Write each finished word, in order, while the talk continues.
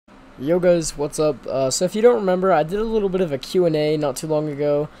Yo guys, what's up? So if you don't remember, I did a little bit of a Q&A not too long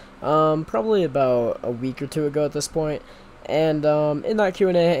ago, probably about a week or two ago at this point. And in that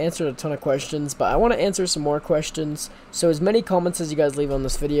Q&A, I answered a ton of questions, but I want to answer some more questions. So as many comments as you guys leave on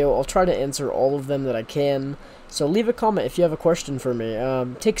this video, I'll try to answer all of them that I can. So leave a comment if you have a question for me.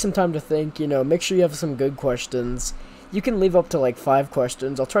 Take some time to think, make sure you have some good questions. You can leave up to like 5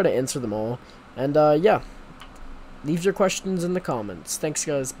 questions. I'll try to answer them all. And yeah. Leave your questions in the comments. Thanks,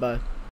 guys. Bye.